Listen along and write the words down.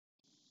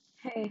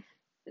Hey,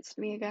 it's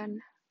me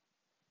again.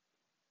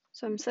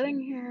 So I'm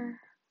sitting here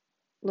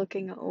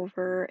looking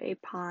over a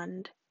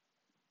pond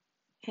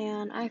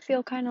and I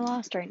feel kind of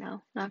lost right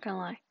now, not gonna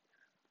lie.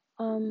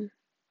 Um,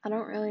 I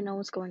don't really know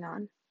what's going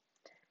on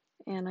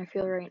and I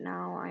feel right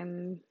now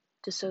I'm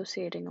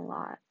dissociating a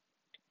lot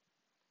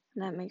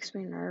and that makes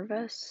me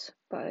nervous,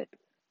 but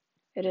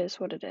it is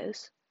what it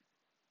is.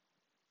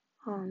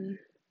 Um,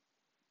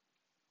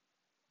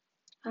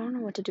 I don't know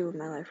what to do with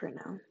my life right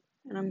now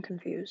and I'm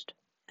confused.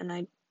 And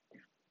I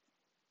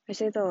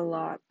say that a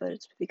lot, but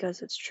it's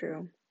because it's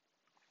true.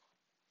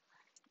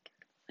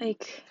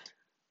 Like,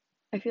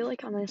 I feel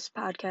like on this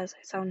podcast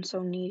I sound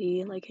so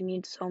needy, like I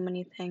need so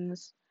many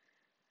things.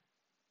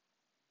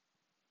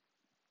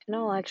 In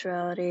all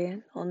actuality,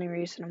 the only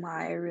reason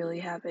why I really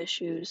have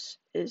issues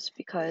is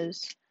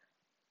because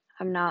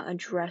I'm not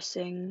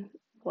addressing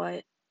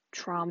what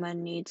trauma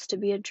needs to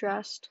be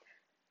addressed,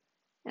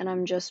 and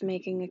I'm just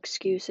making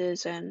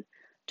excuses and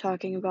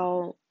talking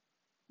about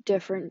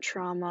different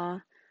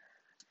trauma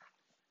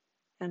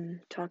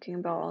and talking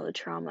about all the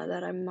trauma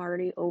that I'm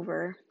already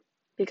over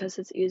because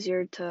it's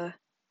easier to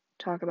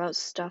talk about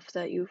stuff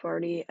that you've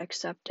already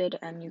accepted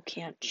and you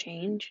can't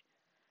change,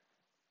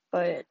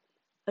 but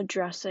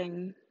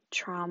addressing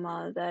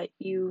trauma that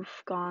you've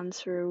gone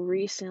through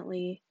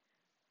recently,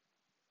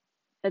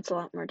 it's a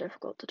lot more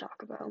difficult to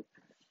talk about.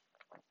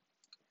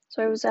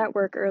 So I was at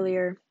work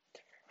earlier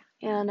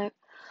and I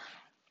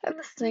have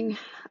this thing.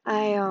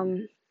 I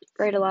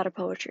write a lot of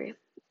poetry.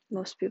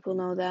 Most people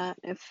know that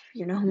if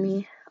you know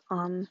me.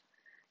 Um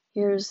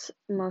Here's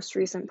the most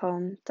recent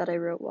poem that I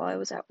wrote while I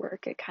was at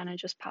work. It kind of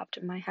just popped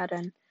in my head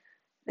and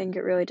I think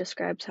it really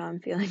describes how I'm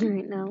feeling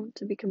right now,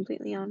 to be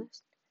completely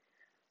honest.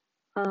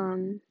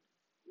 Um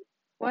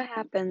What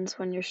happens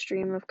when your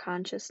stream of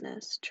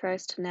consciousness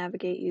tries to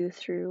navigate you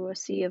through a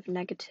sea of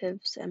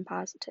negatives and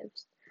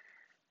positives,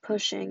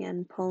 pushing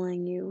and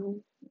pulling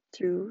you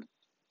through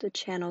the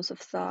channels of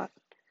thought,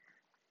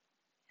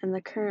 and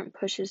the current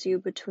pushes you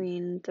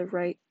between the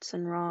rights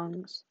and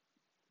wrongs?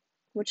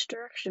 Which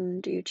direction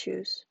do you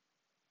choose?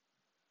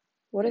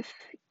 What if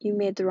you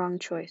made the wrong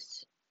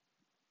choice,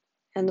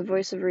 and the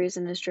voice of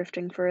reason is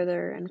drifting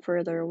further and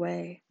further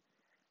away,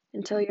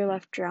 until you're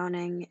left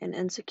drowning in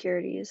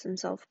insecurities and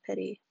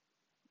self-pity?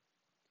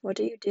 What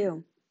do you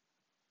do?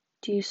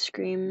 Do you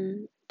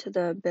scream to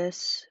the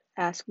abyss,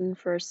 asking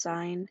for a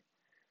sign?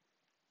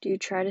 Do you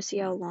try to see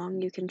how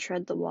long you can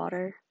tread the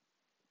water?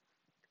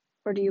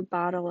 Or do you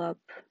bottle up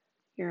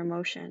your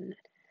emotion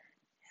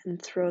and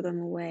throw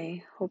them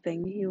away,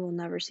 hoping you will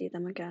never see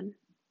them again?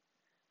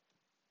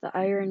 The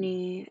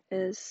irony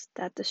is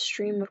that the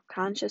stream of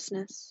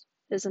consciousness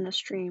isn't a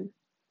stream,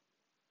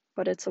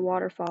 but it's a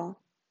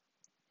waterfall,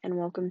 and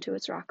welcome to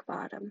its rock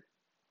bottom.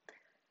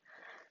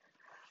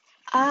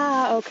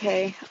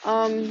 Okay.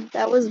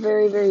 That was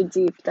very, very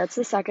deep. That's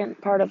the second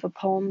part of a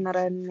poem that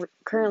I'm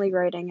currently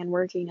writing and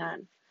working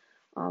on.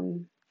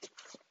 Um,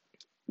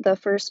 the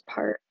first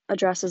part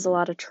addresses a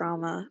lot of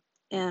trauma,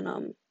 and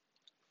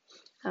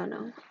I don't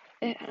know.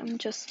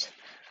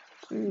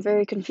 I'm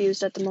very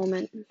confused at the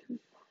moment,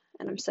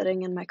 and I'm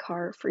sitting in my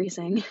car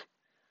freezing.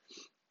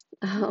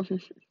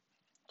 Um,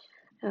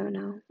 I don't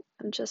know.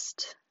 I'm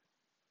just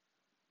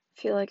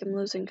feel like I'm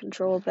losing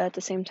control, but at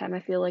the same time,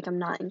 I feel like I'm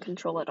not in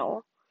control at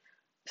all.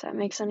 If that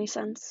makes any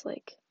sense,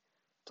 like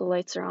the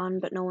lights are on,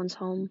 but no one's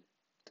home.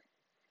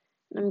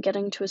 And I'm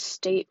getting to a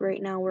state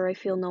right now where I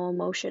feel no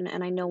emotion,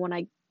 and I know when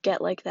I get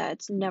like that,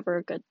 it's never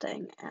a good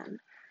thing. And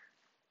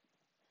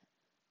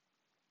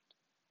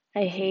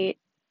I hate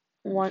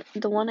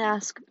the one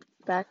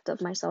aspect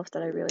of myself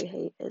that I really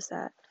hate is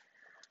that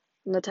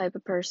I'm the type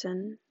of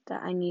person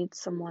that I need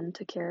someone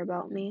to care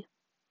about me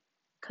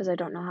because I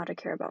don't know how to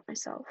care about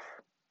myself.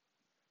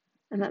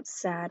 And that's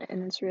sad,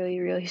 and it's really,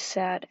 really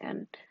sad.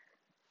 And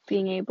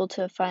being able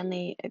to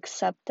finally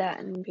accept that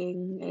and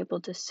being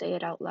able to say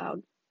it out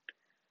loud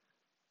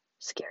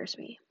scares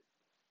me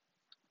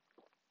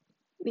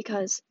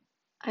because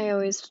I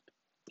always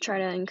try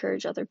to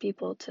encourage other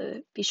people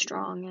to be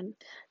strong and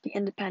be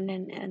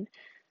independent. And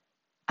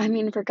I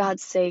mean, for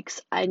God's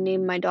sakes, I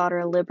named my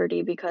daughter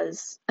Liberty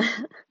because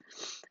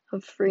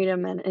of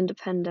freedom and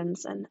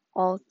independence and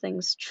all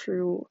things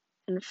true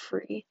and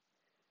free,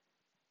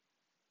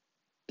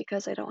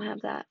 because I don't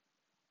have that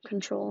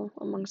control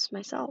amongst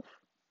myself.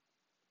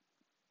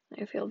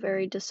 I feel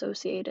very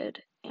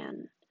dissociated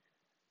and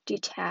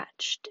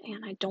detached,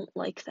 and I don't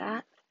like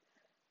that.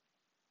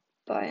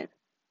 But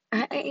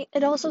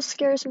it also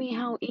scares me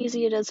how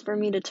easy it is for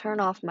me to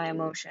turn off my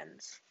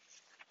emotions.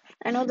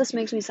 I know this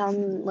makes me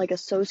sound like a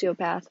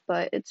sociopath,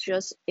 but it's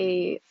just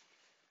a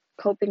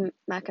coping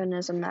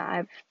mechanism that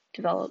I've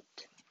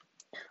developed.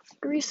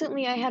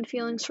 Recently, I had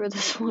feelings for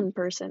this one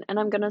person, and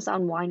I'm gonna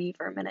sound whiny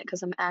for a minute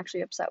because I'm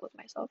actually upset with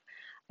myself.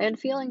 I had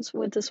feelings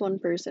with this one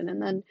person, and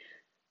then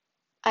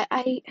I,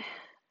 I,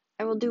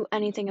 I will do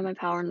anything in my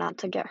power not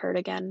to get hurt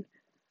again.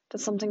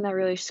 That's something that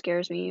really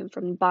scares me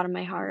from the bottom of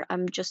my heart.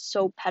 I'm just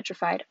so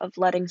petrified of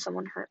letting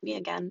someone hurt me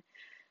again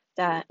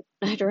that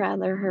I'd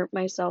rather hurt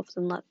myself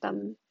than let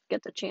them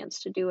get the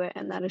chance to do it,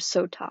 and that is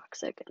so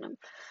toxic, and I'm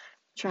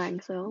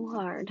trying so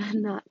hard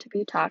not to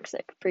be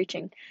toxic,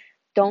 preaching,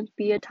 don't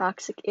be a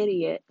toxic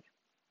idiot.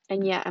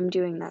 And yeah, I'm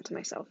doing that to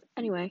myself.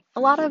 Anyway,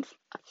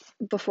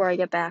 before I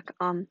get back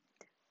on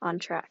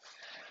track,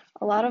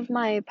 a lot of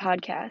my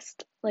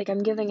podcast, like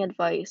I'm giving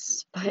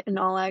advice, but in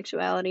all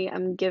actuality,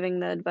 I'm giving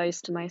the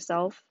advice to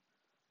myself.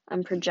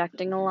 I'm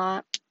projecting a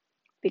lot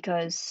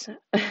because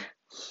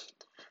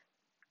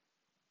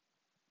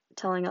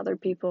telling other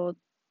people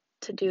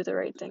to do the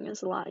right thing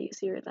is a lot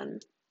easier than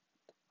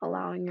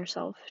allowing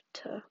yourself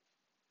to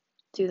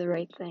do the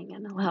right thing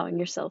and allowing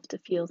yourself to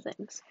feel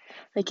things.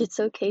 Like, it's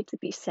okay to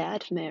be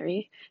sad,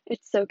 Mary.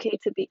 It's okay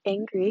to be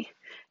angry.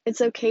 It's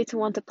okay to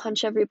want to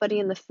punch everybody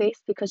in the face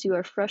because you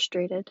are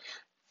frustrated,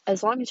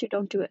 as long as you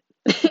don't do it.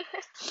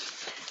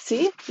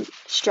 See?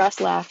 Stress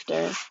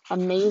laughter.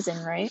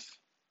 Amazing, right?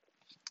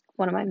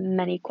 One of my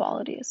many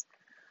qualities.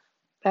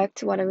 Back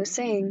to what I was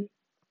saying.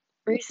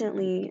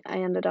 Recently, I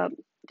ended up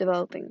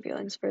developing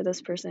feelings for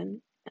this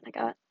person, and I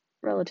got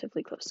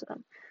relatively close to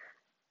them.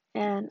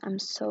 And I'm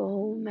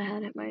so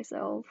mad at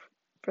myself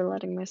for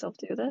letting myself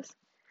do this.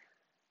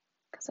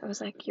 Because I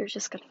was like, you're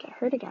just going to get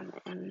hurt again.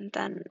 And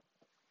then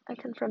I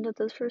confronted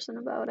this person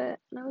about it.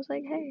 And I was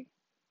like, hey,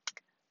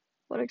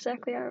 what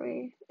exactly are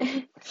we?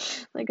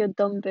 Like a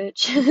dumb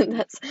bitch.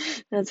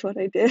 That's what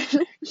I did.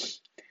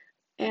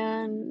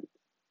 And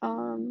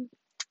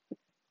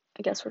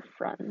I guess we're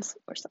friends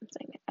or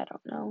something. I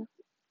don't know.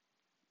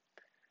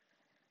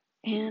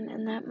 And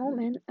in that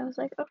moment, I was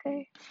like,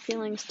 okay,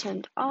 feelings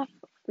turned off.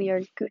 We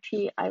are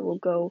Gucci. I will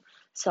go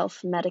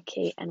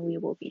self-medicate and we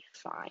will be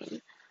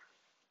fine.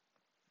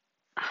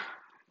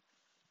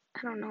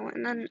 I don't know.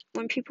 And then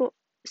when people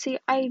see,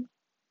 I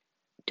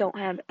don't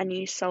have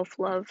any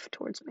self-love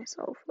towards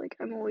myself. Like,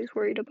 I'm always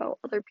worried about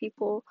other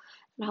people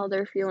and how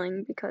they're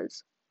feeling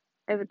because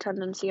I have a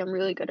tendency, I'm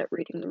really good at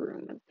reading the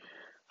room and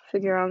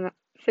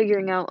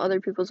figuring out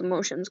other people's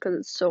emotions because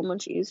it's so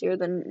much easier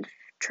than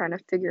trying to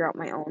figure out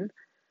my own.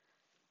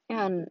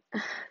 And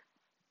I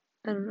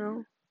don't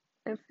know.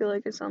 I feel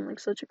like I sound like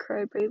such a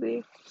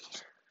crybaby.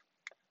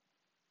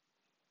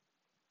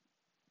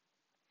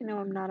 You know,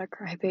 I'm not a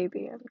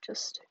crybaby. I'm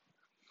just.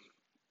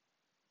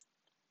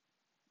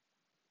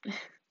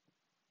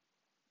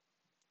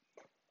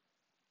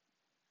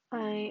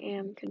 I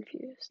am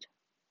confused.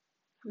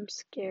 I'm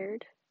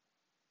scared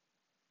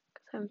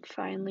because I'm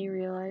finally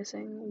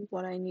realizing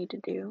what I need to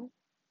do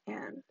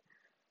and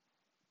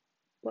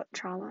what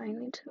trauma I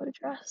need to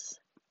address.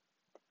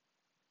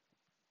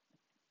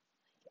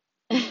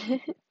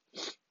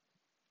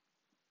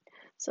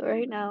 So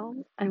right now,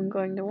 I'm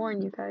going to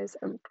warn you guys,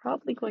 I'm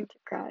probably going to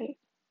cry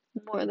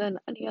more than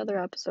any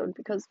other episode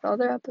because the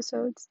other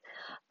episodes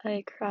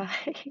I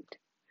cried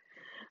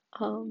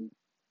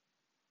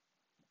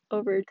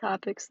over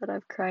topics that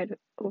I've cried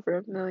over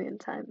a million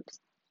times.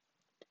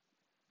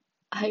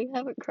 I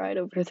haven't cried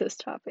over this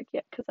topic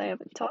yet because I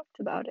haven't talked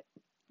about it.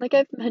 Like,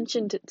 I've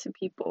mentioned it to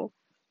people,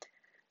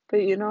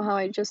 but you know how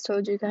I just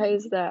told you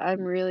guys that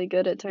I'm really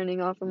good at turning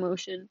off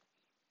emotion?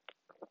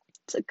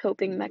 It's a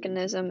coping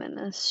mechanism and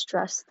a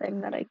stress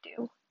thing that I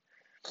do.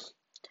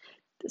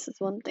 This is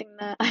one thing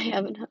that I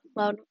haven't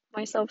allowed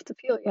myself to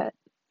feel yet.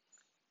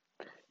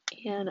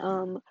 And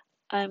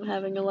I'm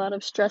having a lot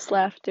of stress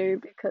laughter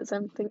because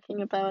I'm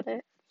thinking about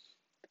it.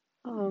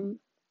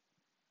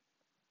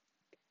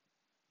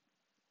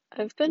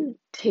 I've been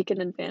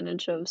taken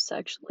advantage of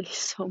sexually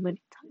so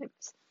many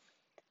times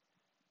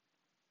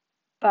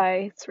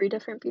by 3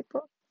 different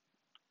people.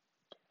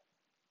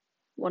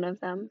 One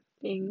of them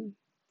being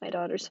my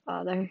daughter's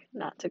father,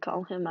 not to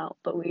call him out,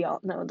 but we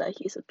all know that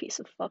he's a piece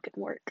of fucking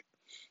work.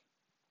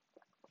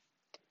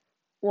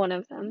 One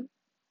of them,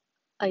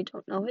 I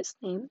don't know his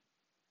name.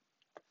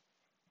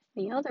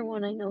 The other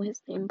one, I know his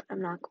name, but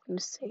I'm not going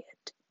to say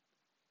it.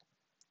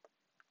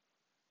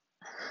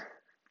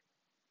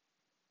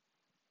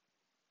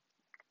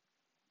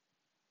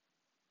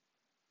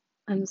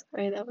 I'm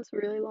sorry, that was a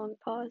really long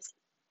pause.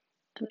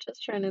 I'm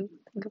just trying to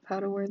think of how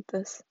to word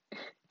this.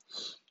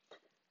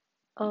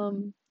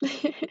 I'm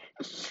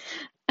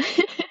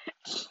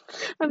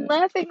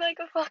laughing like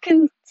a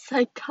fucking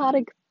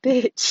psychotic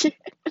bitch.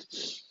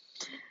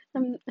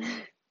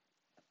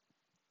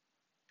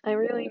 I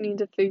really need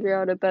to figure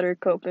out a better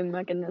coping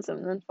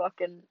mechanism than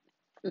fucking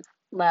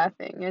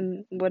laughing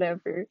and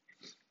whatever.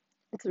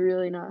 It's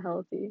really not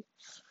healthy.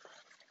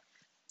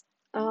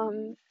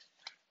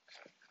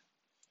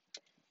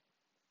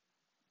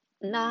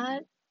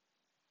 Not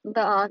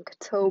the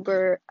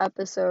October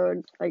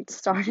episode, like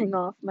starting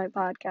off my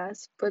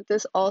podcast, but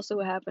this also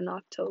happened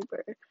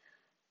October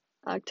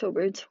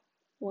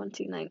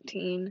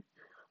 2019.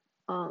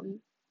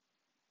 I'm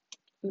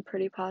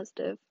pretty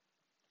positive.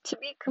 To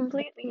be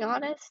completely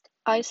honest,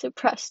 I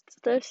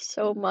suppressed this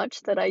so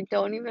much that I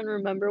don't even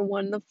remember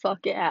when the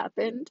fuck it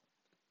happened.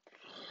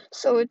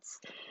 So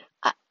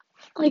I,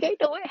 I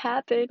know it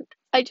happened.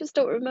 I just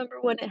don't remember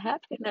when it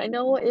happened. I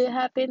know it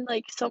happened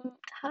like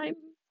sometime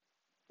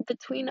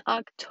between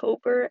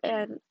October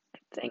and I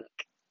think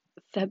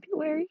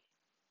February,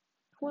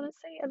 I want to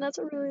say, and that's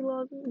a really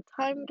long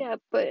time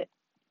gap, but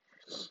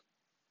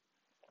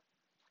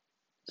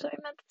So I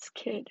met this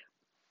kid,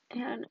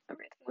 and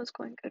everything was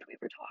going good. We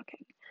were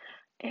talking,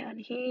 and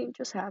he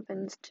just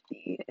happens to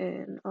be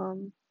in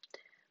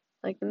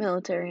like the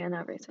military and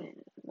everything,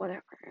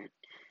 whatever.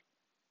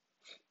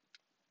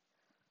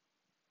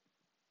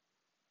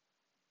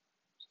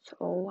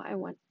 So I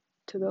went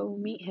to go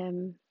meet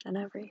him and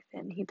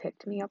everything. He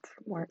picked me up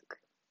from work.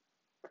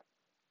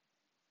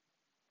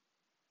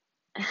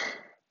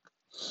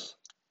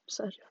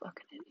 Such a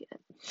fucking idiot.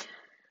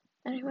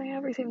 Anyway,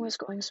 everything was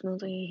going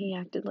smoothly. He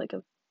acted like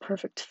a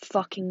perfect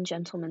fucking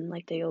gentleman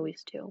like they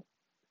always do.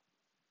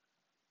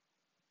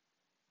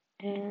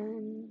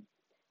 And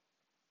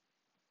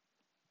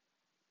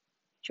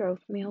he drove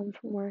me home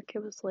from work.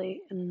 It was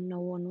late and no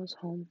one was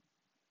home.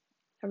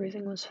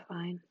 Everything was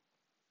fine.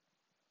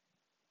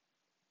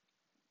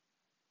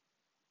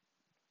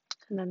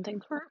 And then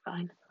things weren't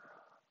fine.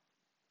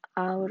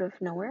 Out of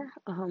nowhere,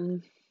 I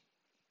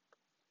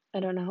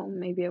don't know,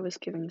 maybe I was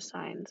giving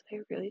signs. I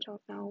really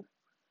don't know.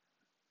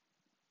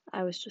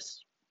 I was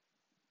just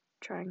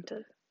trying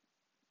to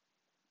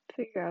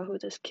figure out who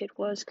this kid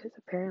was because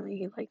apparently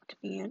he liked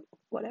me and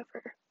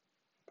whatever.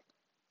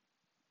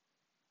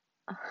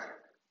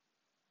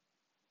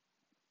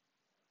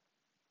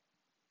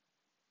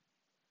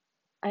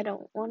 I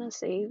don't want to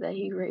say that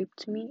he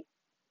raped me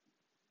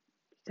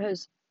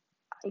because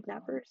I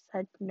never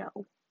said no.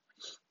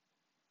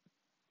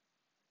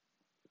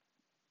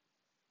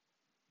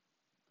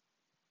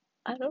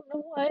 I don't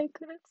know why I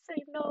couldn't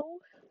say no.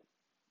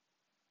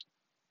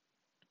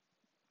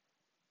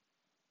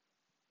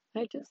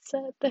 I just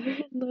sat there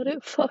and let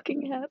it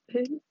fucking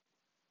happen.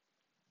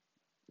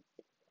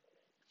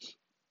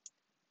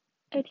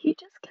 And he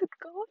just kept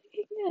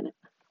going, and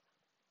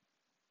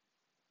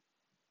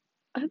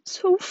I'm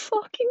so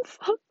fucking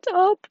fucked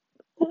up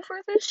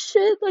over this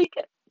shit. Like,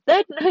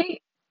 that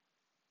night,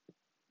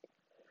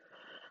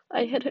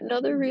 I had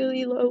another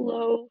really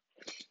low,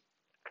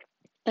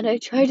 and I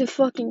tried to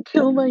fucking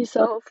kill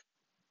myself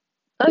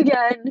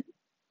again.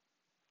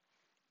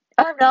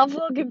 I'm not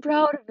fucking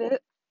proud of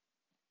it.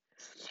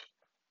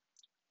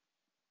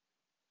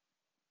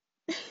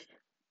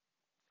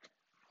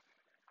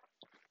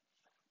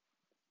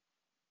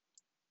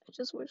 I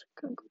just wish I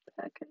could go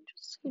back and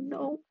just say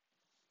no.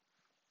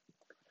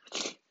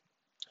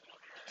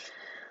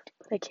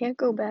 But I can't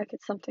go back.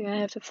 It's something I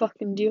have to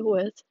fucking deal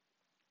with.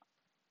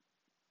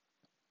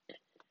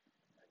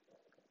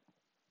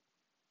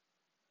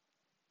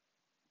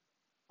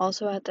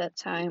 Also, at that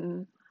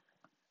time,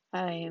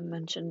 I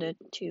mentioned it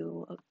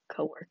to a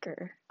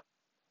coworker.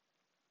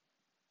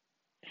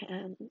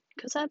 And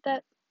because at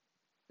that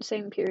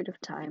same period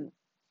of time,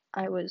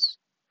 I was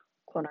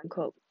quote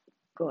unquote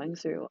going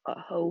through a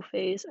hoe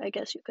phase, I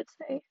guess you could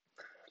say.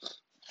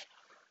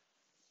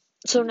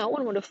 So no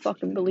one would have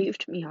fucking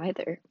believed me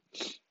either.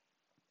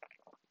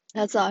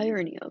 That's the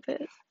irony of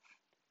it.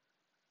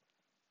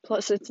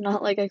 Plus, it's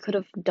not like I could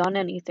have done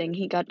anything.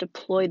 He got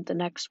deployed the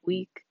next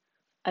week.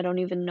 I don't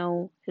even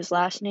know his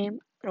last name.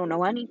 I don't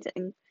know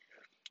anything.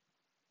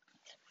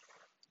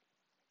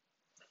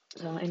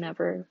 So I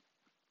never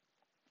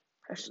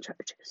pressed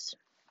charges.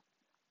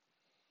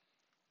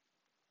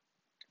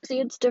 See,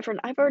 it's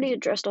different. I've already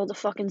addressed all the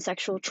fucking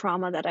sexual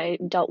trauma that I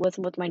dealt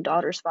with my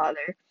daughter's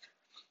father.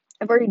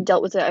 I've already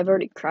dealt with it. I've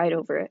already cried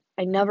over it.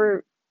 I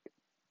never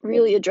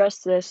really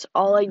addressed this.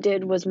 All I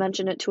did was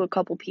mention it to a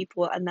couple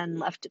people and then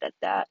left it at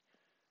that.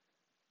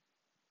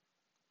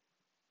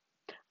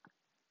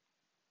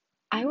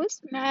 I was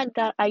mad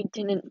that I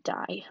didn't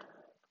die.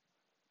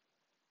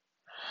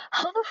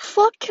 How the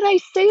fuck can I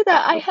say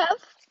that?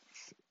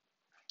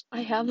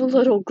 I have a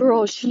little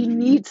girl. She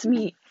needs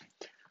me.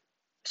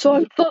 So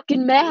I'm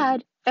fucking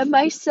mad at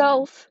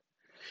myself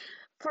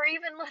for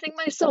even letting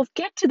myself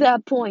get to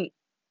that point.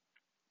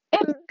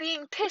 And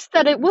being pissed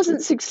that it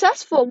wasn't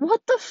successful. What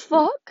the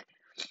fuck?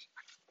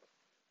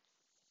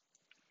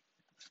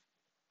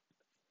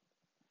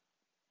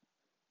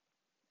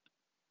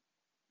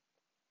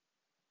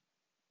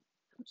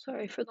 I'm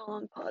sorry for the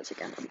long pause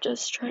again. I'm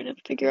just trying to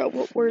figure out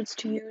what words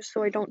to use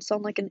so I don't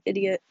sound like an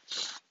idiot.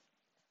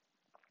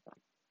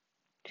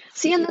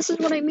 See, and this is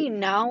what I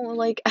mean now.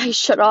 Like, I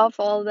shut off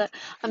all that.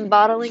 I'm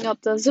bottling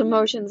up those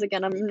emotions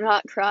again. I'm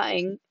not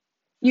crying.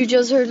 You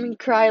just heard me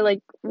cry,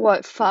 like,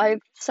 what,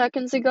 5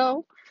 seconds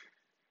ago?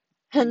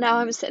 And now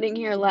I'm sitting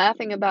here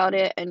laughing about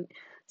it. And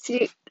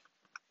see,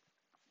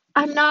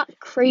 I'm not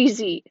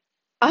crazy.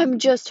 I'm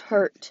just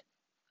hurt.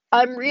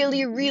 I'm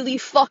really, really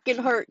fucking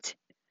hurt.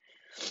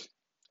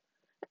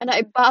 And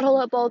I bottle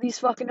up all these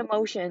fucking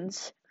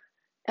emotions.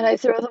 And I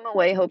throw them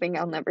away, hoping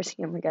I'll never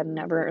see them again,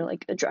 never,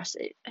 like, address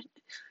it.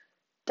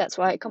 That's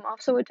why I come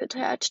off so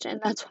detached, and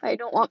that's why I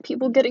don't want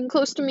people getting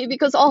close to me,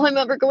 because all I'm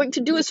ever going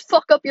to do is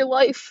fuck up your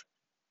life.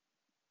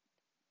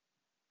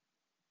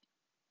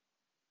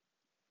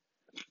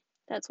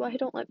 That's why I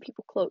don't let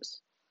people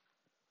close.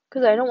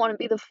 Because I don't want to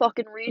be the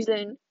fucking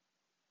reason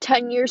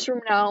 10 years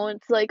from now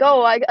it's like,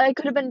 oh, I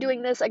could have been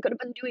doing this, I could have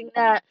been doing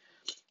that.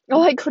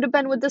 Oh, I could have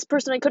been with this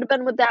person, I could have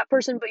been with that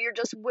person, but you're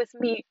just with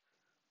me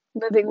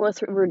living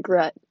with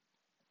regret.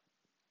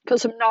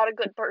 Because I'm not a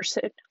good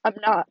person. I'm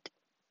not.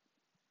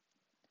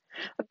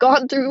 I've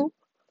gone through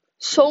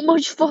so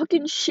much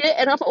fucking shit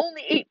and I'm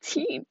only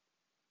 18.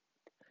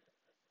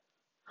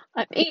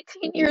 I'm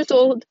 18 years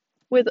old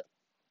with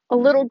a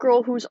little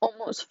girl who's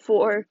almost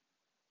 4.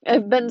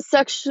 I've been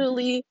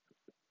sexually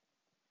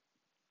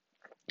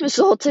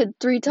assaulted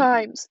 3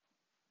 times.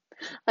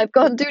 I've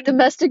gone through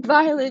domestic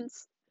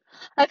violence.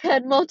 I've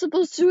had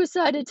multiple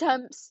suicide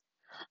attempts.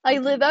 I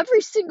live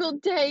every single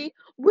day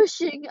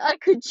wishing I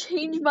could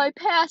change my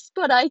past,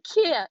 but I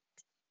can't.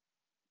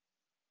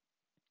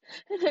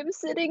 And I'm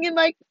sitting in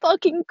my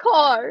fucking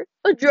car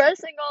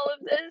addressing all of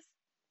this.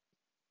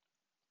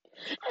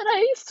 And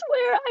I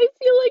swear I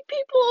feel like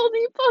people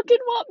only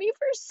fucking want me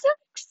for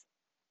sex.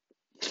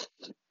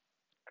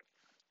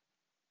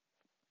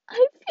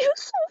 I feel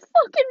so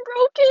fucking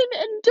broken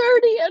and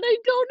dirty and I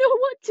don't know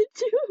what to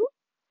do.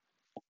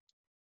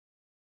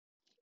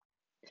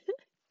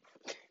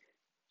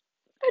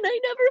 And I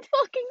never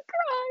fucking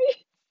cry.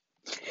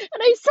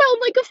 And I sound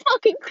like a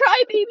fucking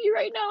crybaby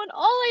right now, and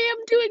all I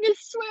am doing is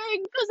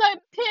swearing because I'm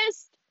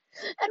pissed.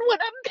 And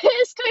when I'm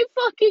pissed, I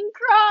fucking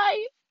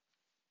cry.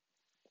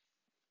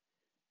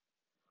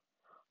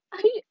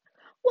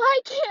 Why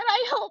can't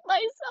I help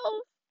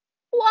myself?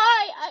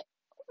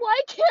 Why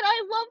can't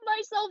I love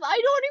myself? I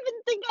don't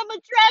even think I'm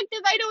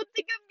attractive. I don't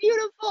think I'm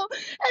beautiful.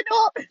 And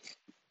all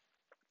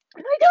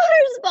my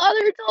daughter's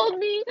father told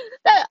me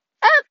that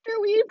after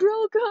we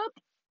broke up,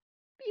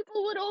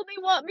 people would only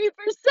want me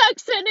for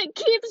sex, and it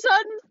keeps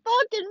on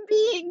fucking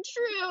being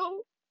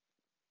true.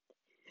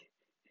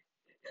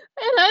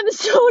 And I'm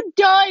so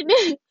done.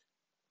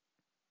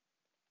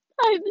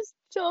 I'm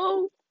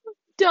so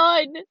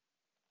done.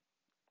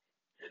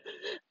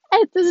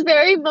 At this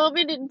very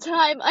moment in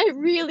time, I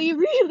really,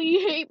 really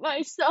hate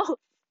myself.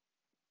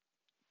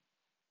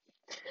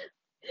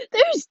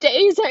 There's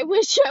days I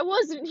wish I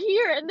wasn't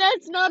here, and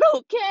that's not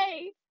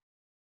okay.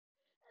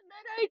 And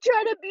then I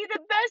try to be the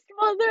best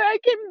mother I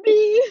can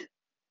be.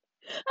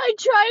 I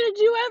try to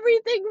do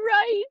everything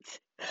right.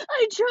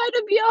 I try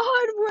to be a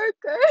hard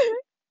worker.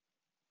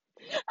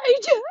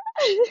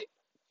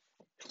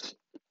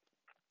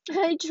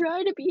 I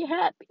try to be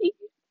happy.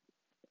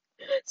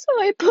 So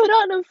I put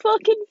on a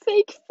fucking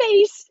fake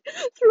face,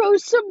 throw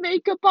some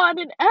makeup on,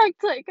 and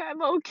act like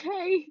I'm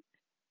okay.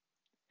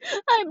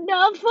 I'm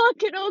not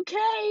fucking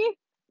okay.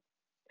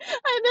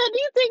 I'm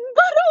anything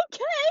but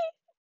okay.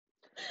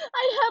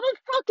 I have a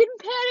fucking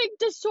panic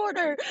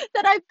disorder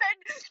that I've been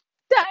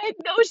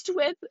diagnosed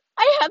with.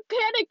 I have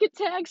panic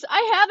attacks.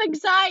 I have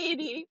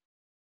anxiety.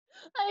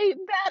 I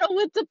battle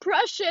with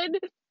depression.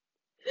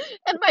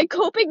 And my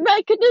coping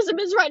mechanism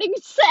is writing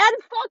sad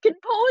fucking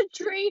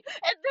poetry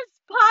and this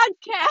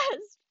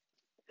podcast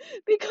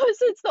because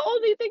it's the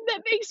only thing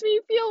that makes me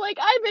feel like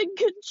I'm in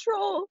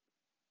control.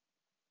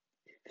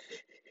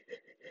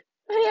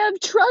 I have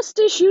trust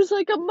issues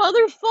like a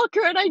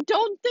motherfucker, and I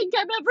don't think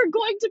I'm ever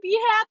going to be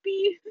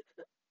happy.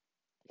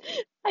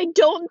 I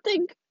don't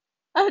think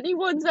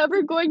anyone's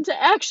ever going to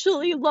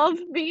actually love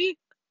me.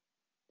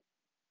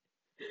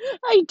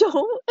 I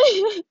don't.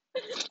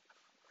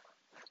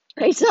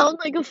 I sound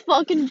like a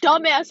fucking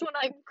dumbass when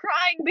I'm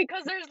crying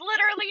because there's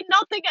literally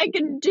nothing I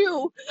can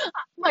do.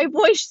 My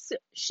voice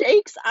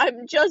shakes.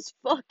 I'm just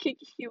fucking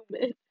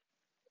human.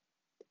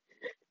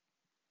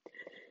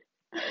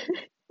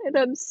 And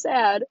I'm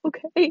sad,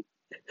 okay?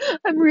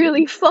 I'm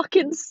really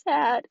fucking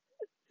sad.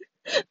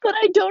 But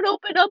I don't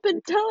open up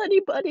and tell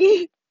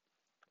anybody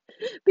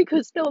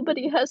because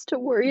nobody has to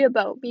worry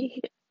about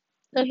me.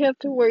 I have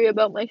to worry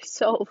about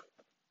myself.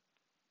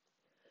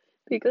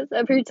 Because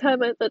every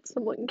time I let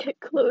someone get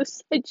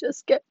close, I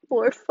just get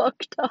more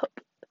fucked up.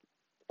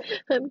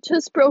 I'm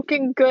just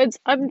broken goods.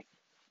 I'm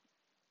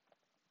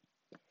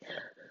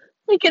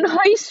like in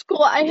high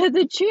school, I had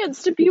the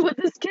chance to be with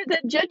this kid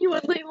that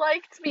genuinely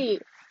liked me.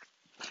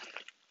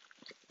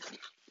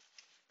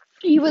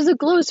 He was a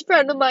close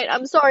friend of mine.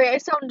 I'm sorry, I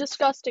sound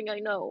disgusting, I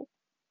know.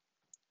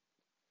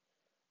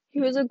 He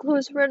was a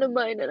close friend of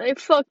mine, and I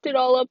fucked it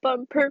all up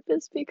on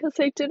purpose because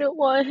I didn't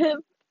want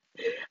him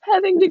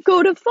having to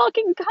go to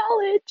fucking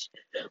college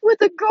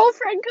with a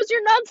girlfriend because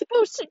you're not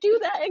supposed to do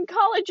that in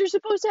college. You're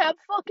supposed to have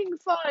fucking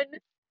fun.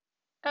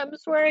 I'm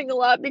swearing a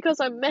lot because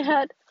I'm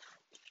mad.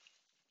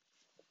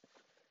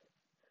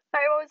 I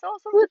was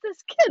also with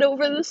this kid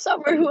over the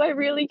summer who I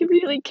really,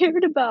 really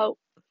cared about.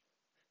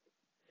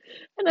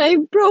 And I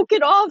broke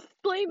it off,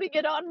 blaming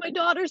it on my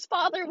daughter's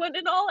father, when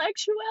in all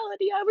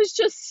actuality, I was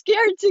just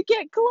scared to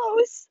get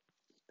close.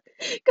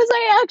 Because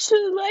I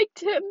actually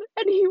liked him,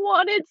 and he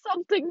wanted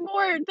something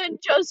more than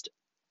just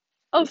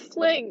a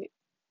fling.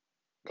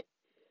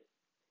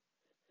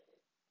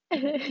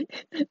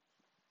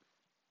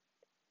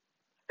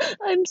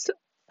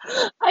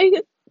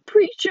 I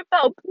preach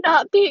about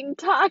not being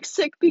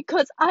toxic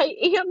because I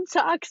am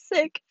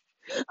toxic.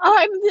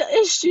 I'm the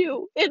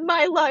issue in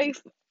my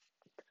life.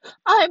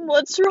 I'm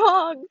what's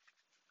wrong.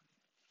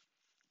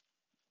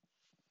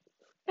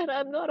 And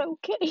I'm not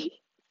okay.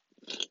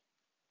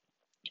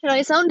 And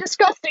I sound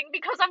disgusting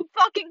because I'm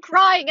fucking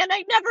crying and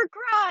I never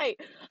cry.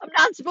 I'm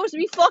not supposed to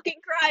be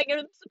fucking crying.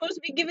 I'm supposed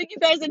to be giving you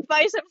guys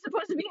advice. I'm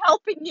supposed to be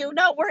helping you,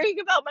 not worrying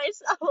about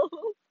myself.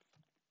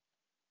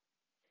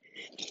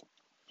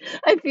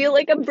 I feel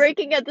like I'm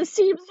breaking at the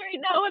seams right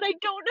now and I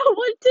don't know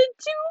what to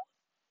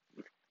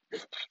do.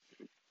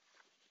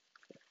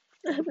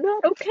 I'm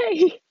not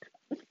okay.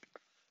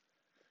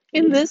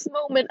 In this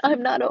moment,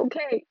 I'm not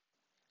okay.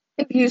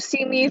 If you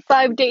see me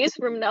 5 days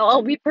from now,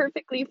 I'll be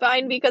perfectly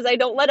fine because I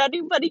don't let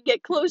anybody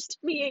get close to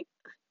me.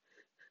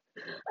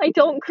 I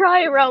don't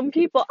cry around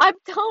people. I'm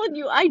telling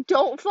you, I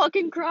don't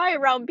fucking cry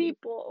around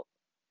people.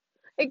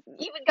 It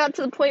even got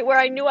to the point where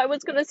I knew I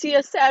was gonna see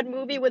a sad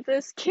movie with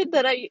this kid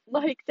that I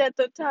liked at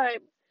the time.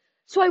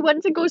 So I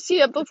went to go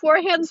see it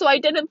beforehand so I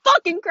didn't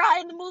fucking cry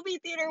in the movie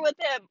theater with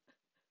him.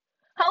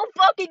 How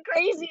fucking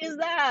crazy is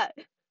that?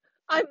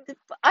 I'm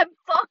I'm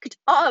fucked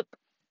up.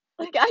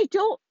 Like I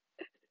don't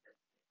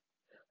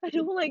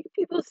like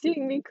people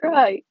seeing me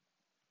cry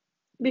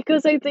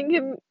because I think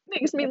it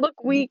makes me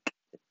look weak.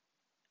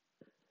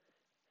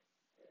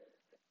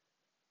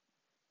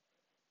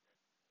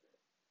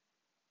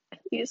 At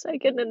least I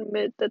can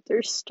admit that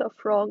there's stuff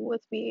wrong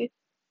with me.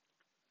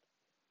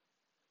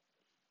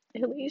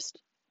 At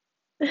least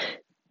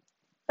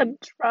I'm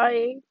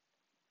trying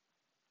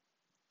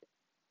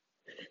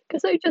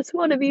because I just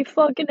want to be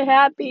fucking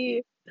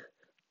happy.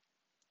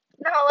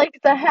 Not like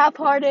the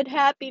half-hearted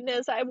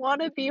happiness. I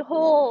want to be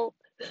whole.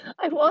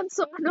 I want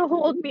someone to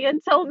hold me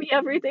and tell me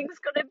everything's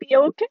gonna be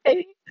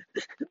okay.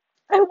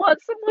 I want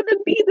someone to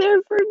be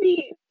there for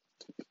me.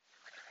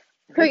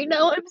 Right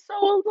now, I'm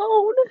so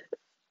alone.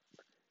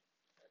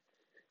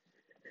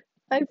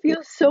 I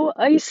feel so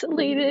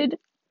isolated,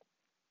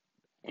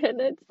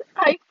 and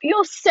I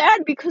feel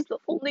sad because the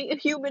only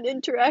human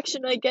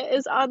interaction I get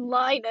is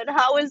online, and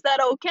how is that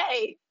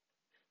okay?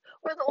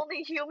 Or the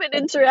only human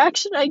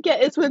interaction I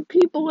get is with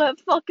people at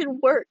fucking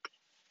work.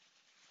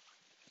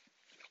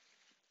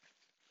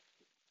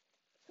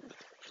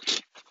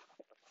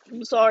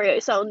 I'm sorry I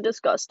sound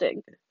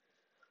disgusting,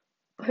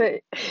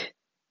 but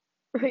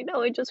right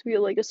now I just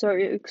feel like a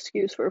sorry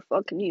excuse for a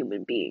fucking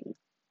human being.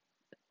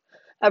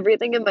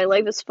 Everything in my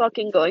life is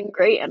fucking going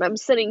great, and I'm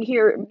sitting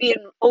here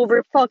being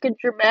over fucking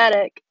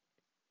dramatic.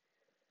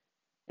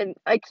 And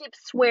I keep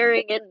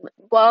swearing and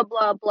blah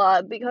blah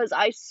blah because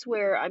I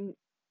swear I'm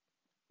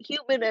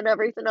human and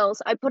everything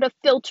else. I put a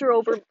filter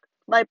over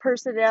my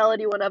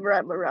personality whenever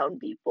I'm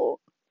around people.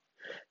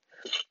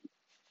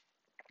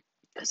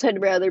 Because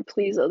I'd rather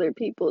please other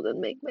people than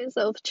make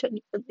myself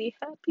genuinely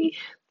happy.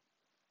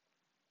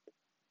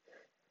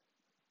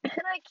 And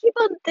I keep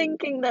on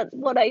thinking that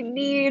what I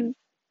need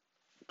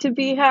to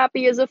be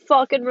happy is a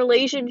fucking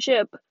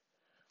relationship.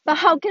 But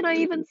how can I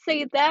even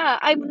say that?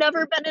 I've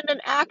never been in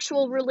an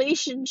actual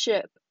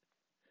relationship.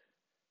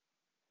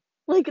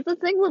 Like the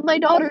thing with my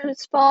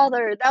daughter's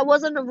father, that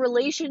wasn't a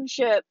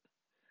relationship.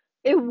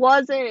 It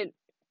wasn't.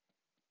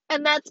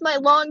 And that's my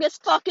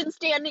longest fucking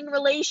standing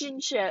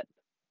relationship.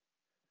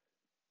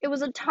 It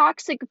was a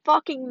toxic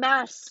fucking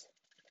mess.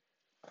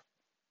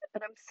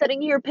 And I'm sitting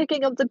here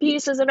picking up the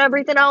pieces and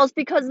everything else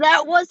because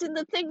that wasn't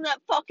the thing that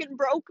fucking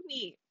broke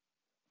me.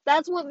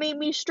 That's what made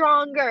me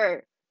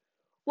stronger.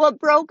 What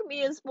broke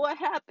me is what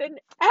happened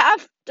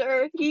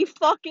after he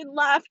fucking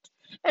left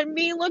and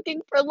me looking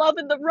for love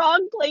in the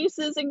wrong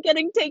places and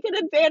getting taken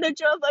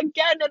advantage of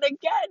again and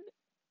again.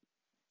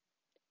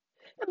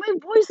 And my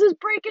voice is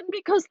breaking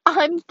because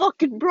I'm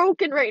fucking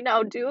broken right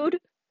now, dude.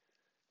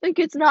 Like,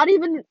 it's not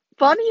even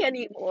funny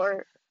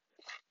anymore.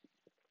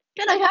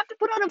 And I have to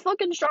put on a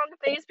fucking strong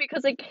face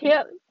because I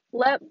can't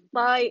let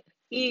my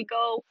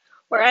ego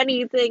or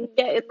anything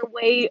get in the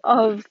way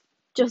of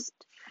just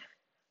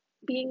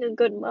being a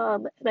good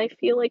mom. And I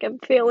feel like I'm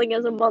failing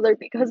as a mother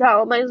because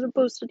how am I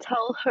supposed to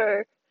tell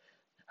her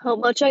how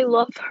much I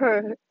love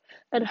her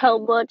and how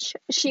much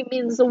she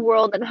means the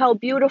world and how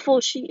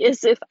beautiful she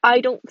is if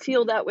I don't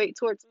feel that way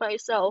towards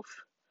myself?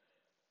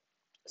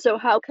 So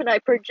how can I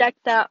project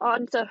that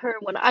onto her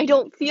when I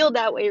don't feel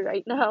that way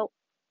right now?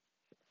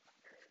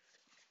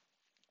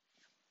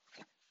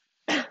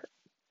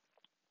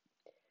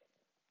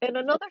 And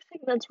another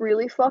thing that's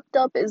really fucked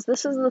up is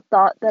this is the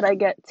thought that I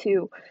get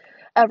too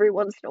every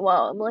once in a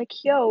while. I'm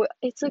like, yo,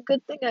 it's a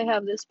good thing I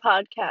have this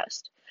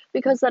podcast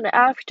because then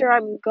after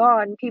I'm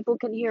gone, people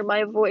can hear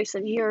my voice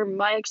and hear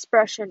my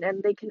expression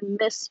and they can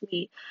miss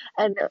me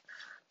and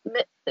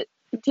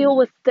deal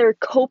with their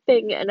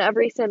coping and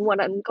everything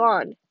when I'm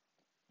gone.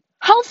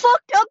 How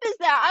fucked up is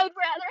that? I'd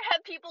rather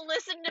have people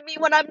listen to me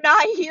when I'm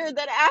not here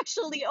than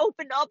actually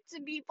open up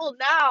to people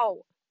now.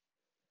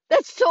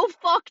 That's so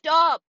fucked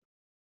up.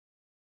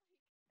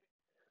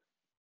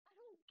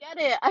 Get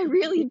it. I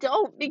really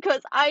don't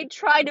because I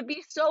try to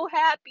be so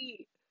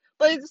happy.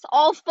 But it's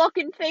all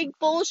fucking fake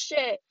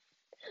bullshit.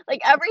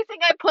 Like everything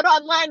I put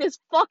online is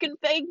fucking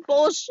fake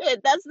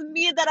bullshit. That's the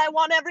me that I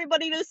want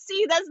everybody to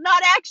see. That's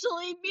not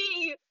actually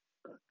me.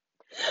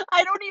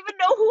 I don't even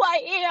know who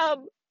I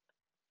am.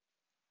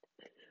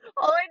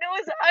 All I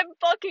know is I'm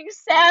fucking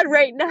sad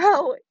right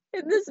now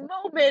in this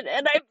moment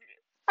and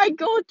I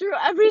go through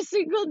every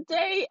single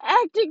day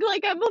acting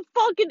like I'm a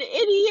fucking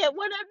idiot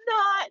when I'm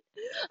not.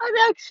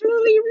 I'm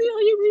actually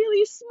really,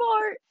 really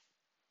smart.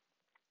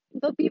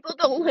 But people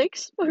don't like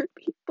smart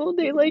people,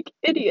 they like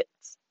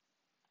idiots.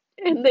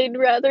 And they'd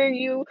rather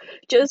you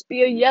just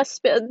be a yes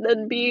man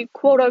than be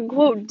quote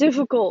unquote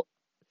difficult.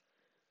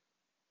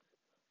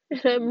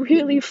 And I'm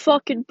really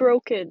fucking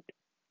broken.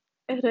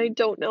 And I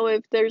don't know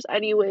if there's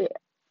any way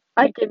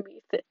I can be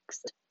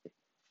fixed.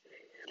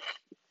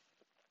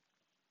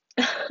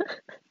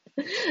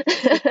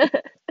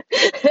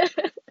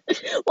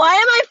 Why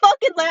am I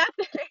fucking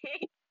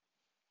laughing?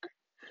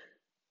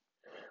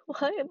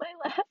 Why am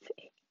I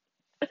laughing?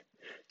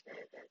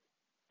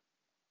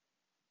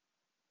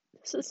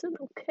 This isn't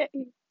okay.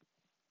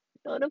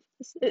 None of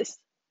this is.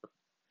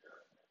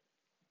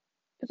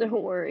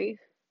 Don't worry.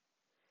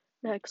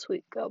 Next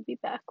week I'll be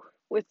back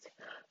with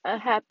a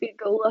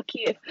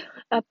happy-go-lucky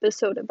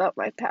episode about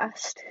my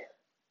past.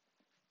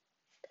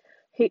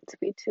 Hate to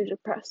be too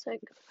depressing.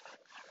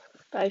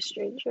 Bye,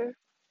 stranger.